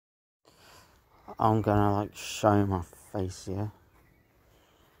I'm gonna like show my face here.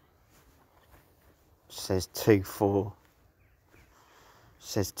 It says 2-4. It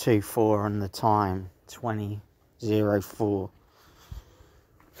says 2-4 on the time, 20:04.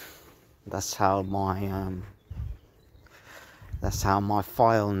 That's how my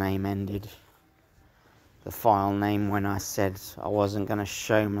file name ended. The file name when I said I wasn't gonna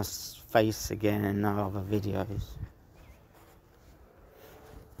show my face again in no other videos.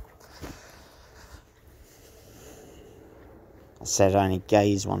 I said only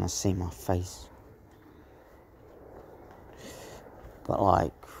gays want to see my face. But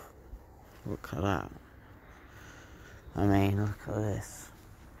like, look at that. I mean, look at this.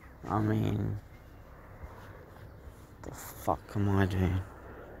 I mean, the fuck am I doing?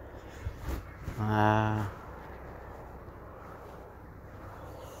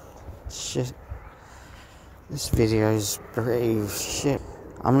 Shit. This video's pretty shit.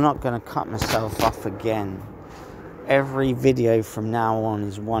 I'm not gonna cut myself off again. Every video from now on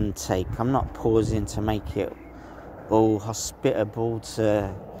is one take. I'm not pausing to make it all hospitable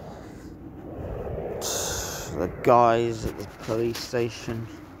to the guys at the police station.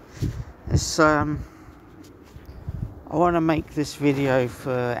 It's I want to make this video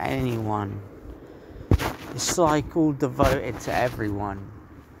for anyone. It's like all devoted to everyone.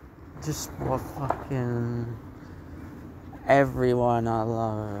 Just what fucking everyone I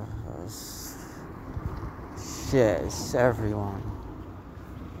love. Shit, it's everyone.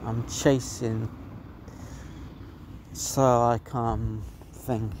 I'm chasing. So like I'm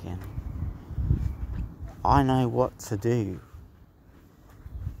thinking, I know what to do.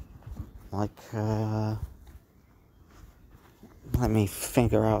 Like, let me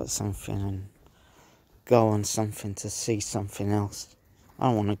figure out something and go on something to see something else. I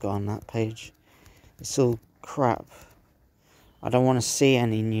don't want to go on that page. It's all crap. I don't want to see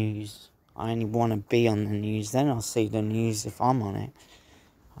any news. I only want to be on the news. Then I'll see the news if I'm on it.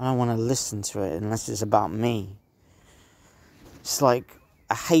 I don't want to listen to it unless it's about me. It's like,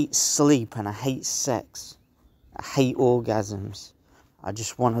 I hate sleep and I hate sex. I hate orgasms. I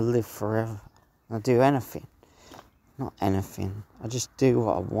just want to live forever. I'll do anything. Not anything. I just do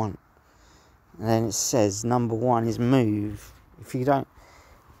what I want. And then it says, number 1 is move. If you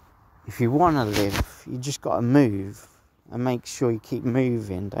want to live, you just got to move. And make sure you keep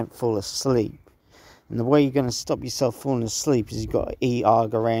moving. Don't fall asleep. And the way you're going to stop yourself falling asleep is you've got to eat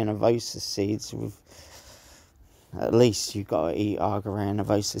Argyro avosa seeds. At least you've got to eat Argyro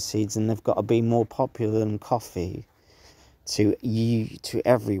avosa seeds. And they've got to be more popular than coffee to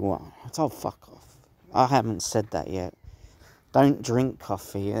everyone. Oh, fuck off. I haven't said that yet. Don't drink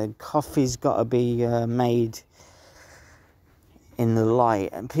coffee. Coffee's got to be made in the light.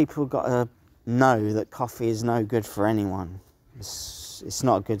 And people got to know that coffee is no good for anyone. It's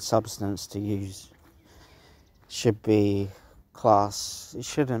not a good substance to use. It should be class. It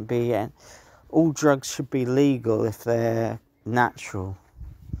shouldn't be. All drugs should be legal if they're natural.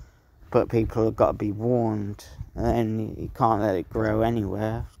 But people have got to be warned. And you can't let it grow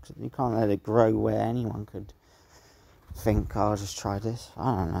anywhere. You can't let it grow where anyone could think, oh, I'll just try this.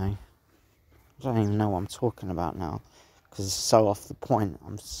 I don't know. I don't even know what I'm talking about now. Because it's so off the point.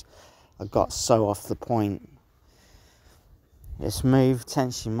 I got so off the point. It's move,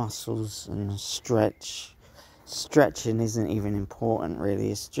 tense your muscles and stretch. Stretching isn't even important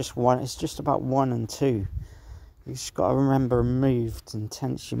really. It's just about 1 and 2. You just got to remember move and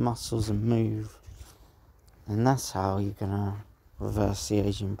tense your muscles and move. And that's how you're going to reverse the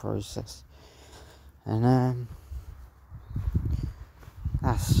aging process. And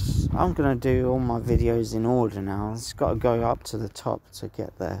I'm going to do all my videos in order now. It's got to go up to the top to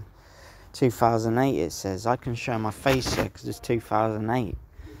get there. 2008 it says. I can show my face here because it's 2008.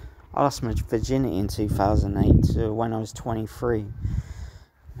 I lost my virginity in 2008 to when I was 23.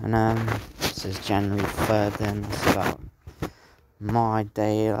 And it says January 3rd then. It's about my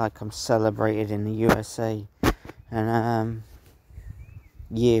day, like I'm celebrated in the USA. And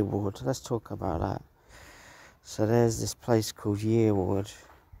Yearwood, let's talk about that. So there's this place called Yearwood.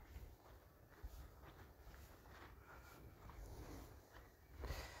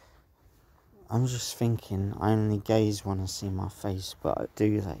 I'm just thinking, only gays want to see my face, but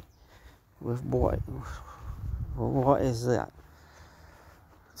do they? With what? What is that?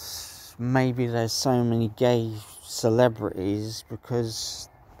 Maybe there's so many gay celebrities because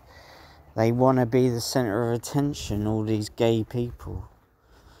they want to be the centre of attention, all these gay people.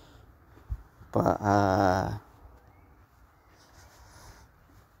 But I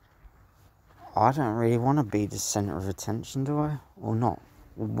don't really want to be the centre of attention, do I? Or not?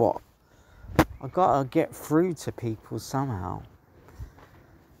 Or what? I gotta get through to people somehow.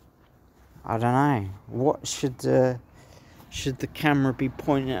 I don't know. What should the camera be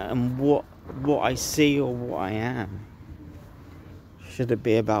pointing at, and what I see or what I am? Should it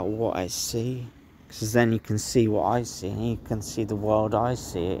be about what I see? Because then you can see what I see, and you can see the world I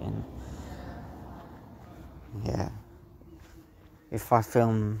see it in. Yeah. If I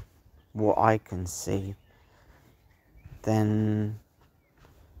film what I can see, then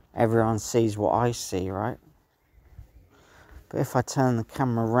everyone sees what I see, right? But if I turn the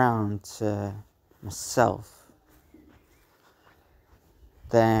camera around to myself,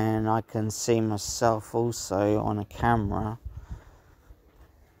 then I can see myself also on a camera.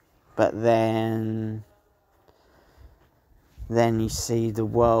 But then you see the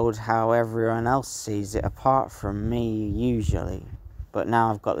world how everyone else sees it, apart from me, usually. But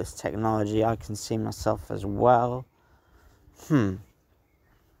now I've got this technology, I can see myself as well.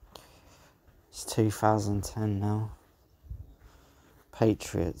 It's 2010 now.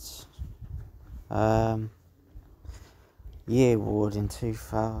 Patriots. Year Award in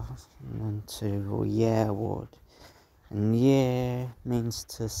 2002, or Year Award. And year means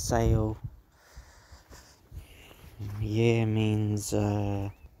to sail. Year means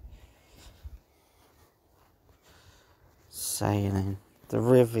sailing. The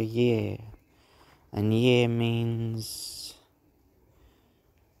River Year. And year means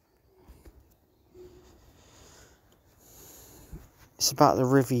it's about the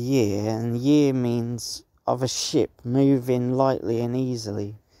River Year, and year means of a ship moving lightly and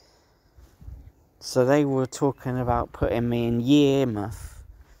easily. So they were talking about putting me in Yearmouth,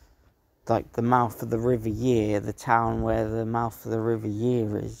 like the mouth of the River Year, the town where the mouth of the River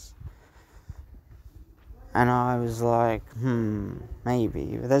Year is. And I was like,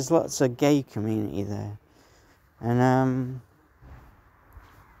 maybe. There's lots of gay community there. And,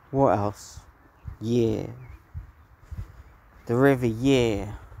 what else? Year. The River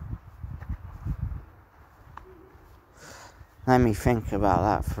Year. Let me think about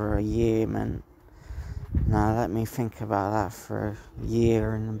that for a year, man. No, let me think about that for a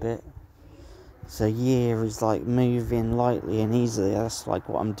year and a bit. So year is like moving lightly and easily. That's like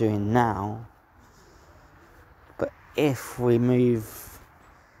what I'm doing now. But if we move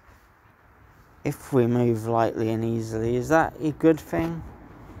lightly and easily, is that a good thing?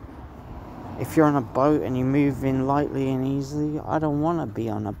 If you're on a boat and you're moving lightly and easily, I don't want to be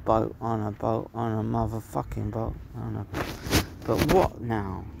on a motherfucking boat. But what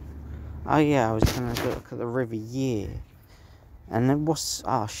now? Oh yeah, I was going to look at the River Year. And then what's...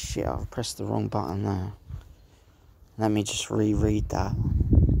 Oh shit, I've pressed the wrong button there. Let me just reread that.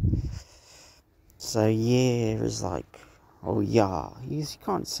 So year is like... Oh yeah. You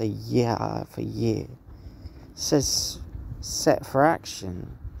can't say yeah for year. It says set for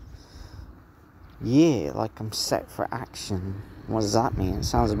action. Yeah, like I'm set for action. What does that mean? It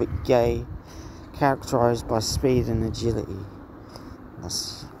sounds a bit gay. Characterised by speed and agility.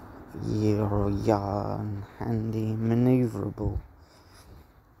 That's year or yarn. Handy, manoeuvrable.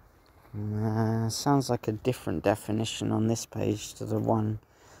 Sounds like a different definition on this page to the one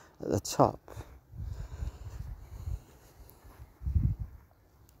at the top.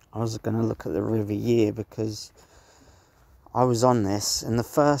 I was going to look at the River Year because I was on this, and the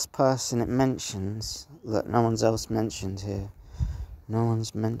first person it mentions, look, no one's else mentioned here. No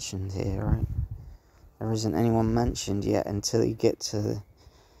one's mentioned here, right? There isn't anyone mentioned yet until you get to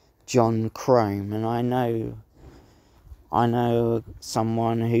John Crome, and I know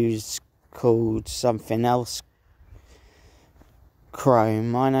someone who's called something else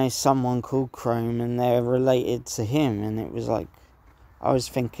Crome. I know someone called Crome, and they're related to him, and it was like, I was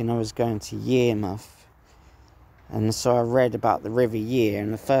thinking I was going to Yearmouth. And so I read about the River Year,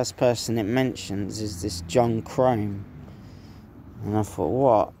 and the first person it mentions is this John Crome. And I thought,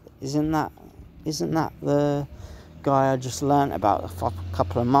 what? Isn't that the guy I just learnt about a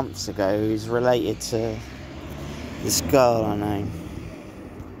couple of months ago, who's related to this girl I know?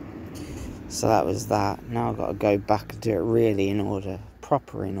 So that was that. Now I've got to go back and do it really in order,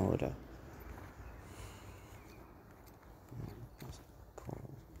 proper in order.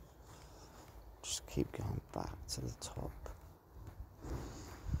 Just keep going back to the top.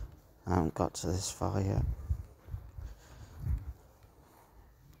 I haven't got to this far yet.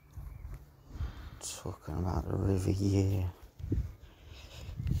 Talking about the River Year.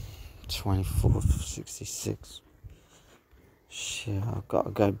 24th of 66. Shit, I've got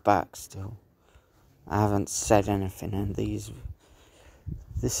to go back still. I haven't said anything, and this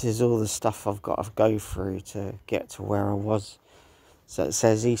is all the stuff I've got to go through to get to where I was. So it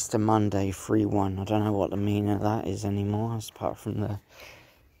says Easter Monday 3-1. I don't know what the meaning of that is anymore, apart from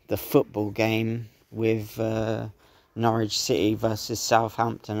the football game with Norwich City versus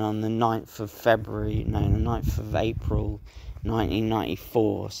Southampton on the 9th of February, no, the 9th of April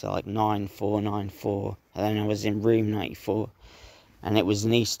 1994, so like 9494, and then I was in room 94, and it was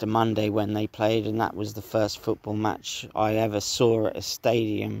an Easter Monday when they played, and that was the first football match I ever saw at a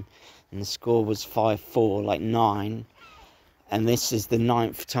stadium, and the score was 5-4, like 9, and this is the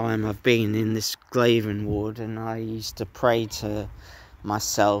 9th time I've been in this Glaven ward, and I used to pray to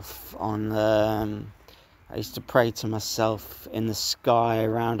myself I used to pray to myself in the sky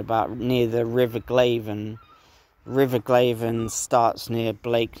around about near the River Glaven. River Glaven starts near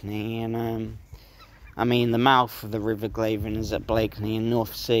Blakeney, and I mean the mouth of the River Glaven is at Blakeney, and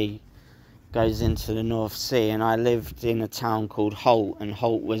North Sea goes into the North Sea. And I lived in a town called Holt, and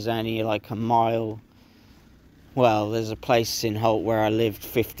Holt was only like a mile. Well, there's a place in Holt where I lived,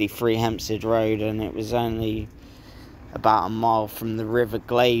 53 Hempstead Road, and it was only about a mile from the River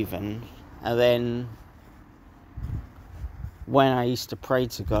Glaven. And then when I used to pray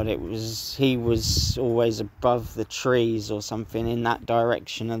to God, he was always above the trees or something in that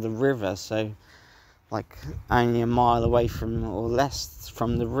direction of the river, so like only a mile away from, or less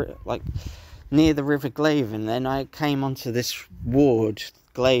from like near the River Glaven. Then I came onto this ward,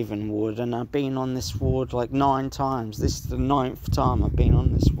 Glaven ward, and I've been on this ward like 9 times. This is the 9th time I've been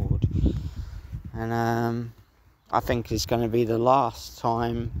on this ward, and I think it's going to be the last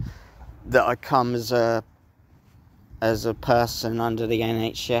time that I come as a person under the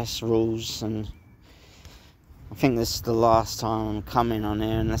NHS rules, and I think this is the last time I'm coming on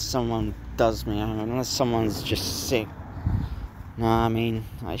here unless someone does me, unless someone's just sick. No, I mean,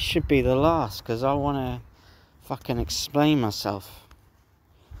 it should be the last, because I want to fucking explain myself.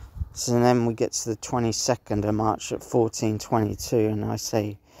 So then we get to the 22nd of March at 14:22, and I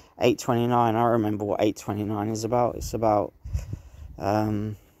say 8:29. I remember what 8:29 is about. It's about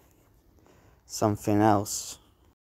something else.